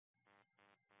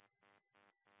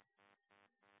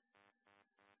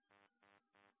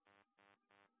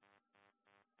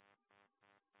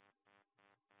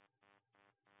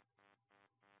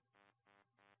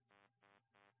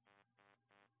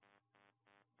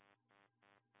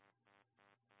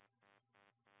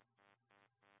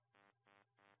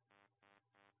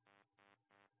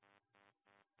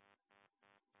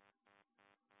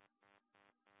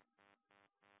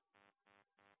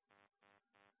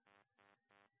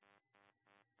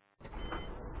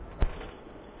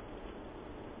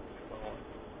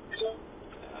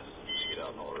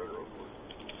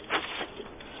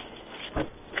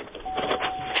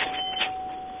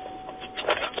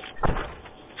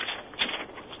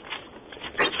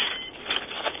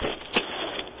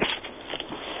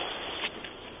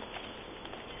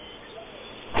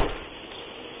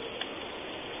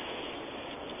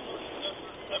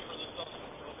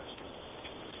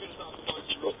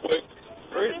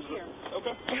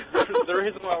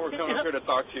reason why we're coming up here to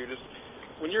talk to you, just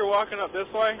when you're walking up this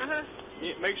way,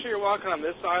 make sure you're walking on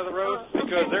this side of the road,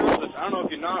 because there was I don't know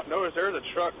if you noticed, there was a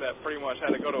truck that pretty much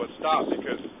had to go to a stop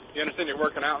because you understand you're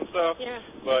working out and stuff. Yeah.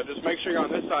 But just make sure you're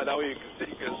on this side, that way you can see,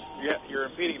 because you're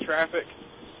impeding traffic,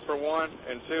 for one,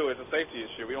 and two, it's a safety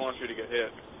issue. We don't want you to get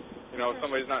hit. You know,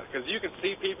 somebody's not, because you can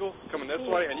see people coming this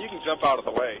way, and you can jump out of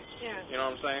the way. Yeah. You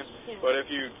know what I'm saying? Yeah. But if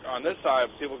you, on this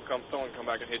side, someone can come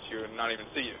back and hit you and not even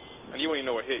see you. And you won't even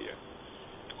know what hit you.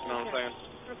 You know what I'm saying?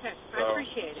 Okay, So, I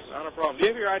appreciate it. Not a problem. Do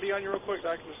you have your ID on you real quick,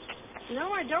 Dr.?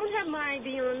 No, I don't have my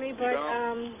ID on me, but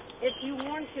if you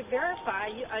want to verify,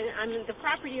 I'm the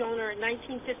property owner at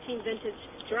 1915 Vintage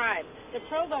Drive. The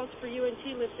provost for UNT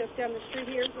lives just down the street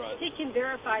here. Right. He can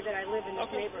verify that I live in this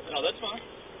neighborhood. No, that's fine.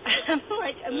 I'm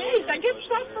like amazed. I get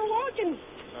stuck for walking.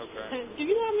 Okay. Do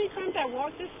you know how many times I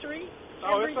walk this street?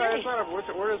 Oh, it's not.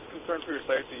 We're just concerned for your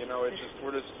safety. You know,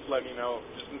 we're just letting you know.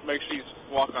 Just make sure you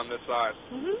walk on this side.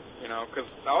 You know, because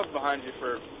I was behind you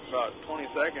for about 20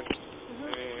 seconds.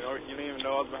 And, you know, you didn't even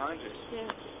know I was behind you. Yeah.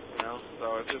 You know,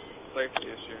 so it's just a safety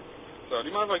issue. So, do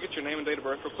you mind if I get your name and date of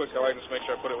birth real quick? That way I can just make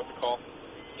sure I put it with the call.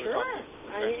 Sure.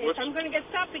 Okay. If I'm going to get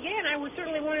stopped again, I would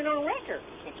certainly want it on record.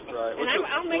 Right. And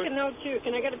I'll make a note too.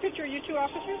 Can I get a picture of you two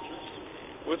officers?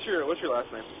 What's your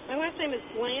last name? My last name is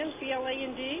Bland,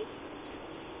 B-L-A-N-D.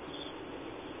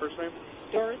 First name?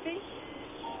 Dorothy.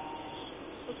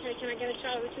 Okay, can I get a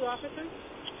shot of the two officers?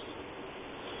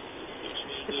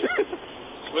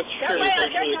 What's your that way I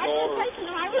was Yeah,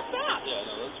 stopped. no,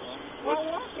 that's fine. While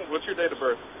walking. What's your date of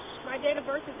birth? My date of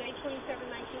birth is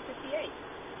 8/27/1958.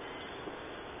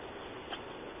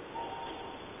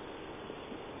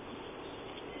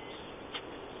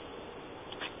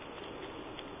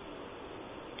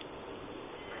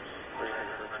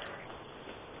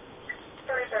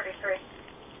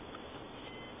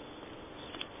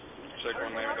 Check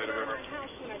one name and date of birth.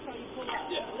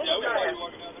 Yeah, we saw you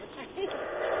walking down there.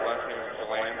 Last name is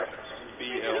Bland,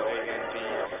 B-L-A-N-D.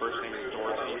 First name is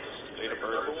Dorothy. Date of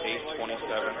birth is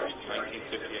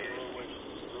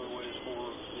 8/27/1958. Roadways for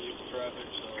vehicle traffic,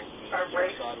 so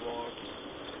sidewalk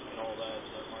and all that.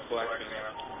 So Black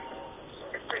female.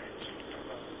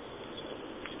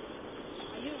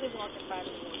 I usually walk at 5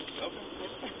 in the morning.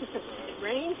 Okay. It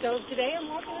rains, so today I'm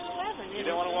walking at 11. You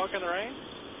didn't want to walk in the rain?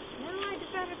 No, I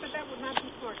decided that would not be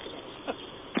smart today.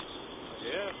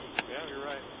 Yeah, you're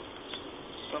right.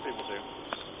 Some people do.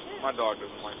 Yeah. My dog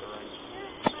doesn't like the rain.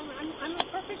 Yeah, I'm a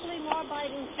perfectly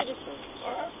law-abiding citizen.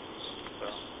 So.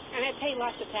 And I pay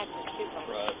lots of taxes too.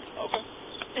 Right. Okay.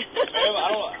 Ma'am,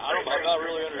 I'm not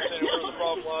really understanding where the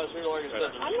problem lies here. Like I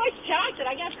said, I'm like chocolate.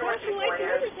 I got parking lights and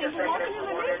everything for walking in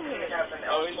my neighborhood.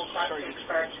 oh, he's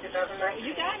trying to get you.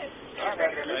 You got it. All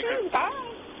right, thank you. Bye.